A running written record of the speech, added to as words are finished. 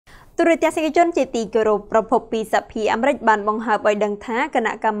ទូរទស្សនិកជនជាទីគោរពប្រពន្ធពីសភាអាមេរិកបានបង្ហើបឲ្យដឹងថាគ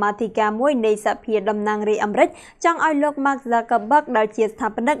ណៈកម្មាធិការមួយនៃសភាតំណាងរាស្ត្រអាមេរិកចង់ឲ្យលោក Mark Zuckerberg ដែលជាស្ថា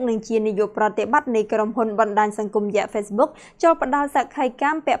បនិកនិងជានាយកប្រតិបត្តិនៃក្រុមហ៊ុនបណ្ដាញសង្គមរយៈ Facebook ចូលផ្ដល់សក្ខីក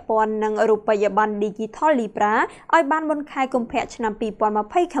ម្មពាក់ព័ន្ធនឹងរូបិយប័ណ្ណ Digital Libra ឲ្យបានមុនខែកុម្ភៈឆ្នាំ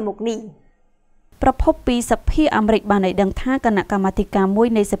2020ខាងមុខនេះប្រពន្ធពីសភាអាមេរិកបានឲ្យដឹងថាគណៈកម្មាធិការមួយ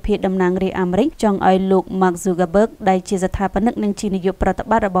នៃសភាតំណាងរាស្ត្រអាមេរិកចង់ឲ្យលោក Mark Zuckerberg ដែលជាស្ថាបនិកនិងជានាយកប្រតិ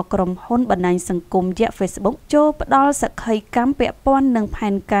បត្តិរបស់ក្រុមហ៊ុនបណ្ដាញសង្គមរយៈ Facebook ចូលផ្ដល់សក្ខីកម្មពាក់ព័ន្ធនឹងផែ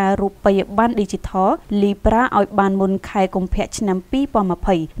នការរូបិយប័ណ្ណ Digital Libra ឲ្យបានមុនខែកុម្ភៈឆ្នាំ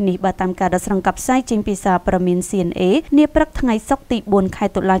2020នេះបើតាមការដកស្រង់កាប់ផ្សាយចេញពីសារព័ត៌មាន CNA នាព្រឹកថ្ងៃសុក្រទី4ខែ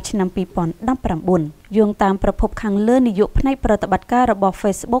តុលាឆ្នាំ2019យោងតាមប្រភពខាងលើនាយកផ្នែកប្រតិបត្តិការរបស់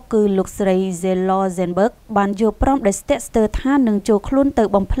Facebook គឺលោកស្រី Zella Zenberg បានយល់ព្រមដោយស្ទាក់ស្ទើរថានឹងចូលខ្លួនទៅ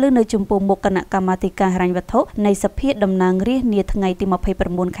បំភ្លឺនៅចំពោះមុខគណៈកម្មាធិការហិរញ្ញវត្ថុនៃសភាតំណាងរាស្ត្រនាថ្ងៃទី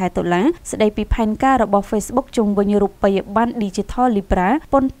29ខែតុលាស្ដីពីផែនការរបស់ Facebook ជុំវិញរូបិយប័ណ្ណ Digital Libra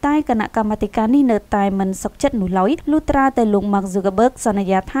ប៉ុន្តែគណៈកម្មាធិការនេះនៅតែមិនសុខចិត្តនោះឡើយលុះត្រាតែលោក Mark Zuckerberg សន្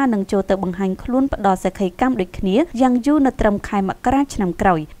យាថានឹងចូលទៅបង្ហាញខ្លួនផ្ដល់សក្ខីកម្មដូចគ្នាយ៉ាងយូរនៅត្រឹមខែមករាឆ្នាំក្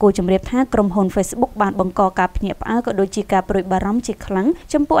រោយគូជំរាបថាក្រុមហ៊ុន Facebookបានបង្កការភ្ញាក់ផ្អើលក៏ដូចជាការព្រួយបារម្ភជាខ្លាំង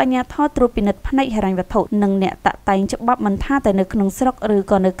ចំពោះអាជ្ញាធរត្រួតពិនិត្យផ្នែកហិរញ្ញវត្ថុនិងអ្នកតាក់តែងច្បាប់មិនថាតែនៅក្នុងស្រុកឬ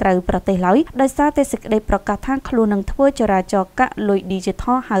ក៏នៅក្រៅប្រទេសឡើយដោយសារតែសេចក្តីប្រកាសថាខ្លួននឹងធ្វើចរាចរណ៍កាក់លុយ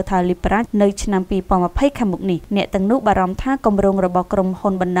Digital ហៅថា Libra នៅឆ្នាំ2020ខាងមុខនេះអ្នកទាំងនោះបារម្ភថាគម្រោងរបស់ក្រុមហ៊ុ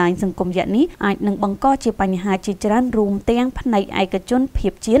នបណ្ដាញសង្គមយៈនេះអាចនឹងបង្កជាបញ្ហាជាច្រើនរួមទាំងផ្នែកឯកជនភា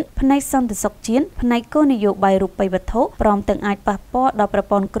ពជាតិផ្នែកសន្តិសុខជាតិផ្នែកគោលនយោបាយរូបិយវត្ថុព្រមទាំងអាចប៉ះពាល់ដល់ប្រ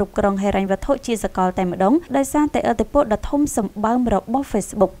ព័ន្ធគ្រប់គ្រងហិរញ្ញវត្ថុជាសកលតែម្ដងដោយសារតែឥទ្ធិពលដ៏ធំសម្បើមរបស់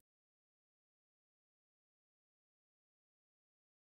Facebook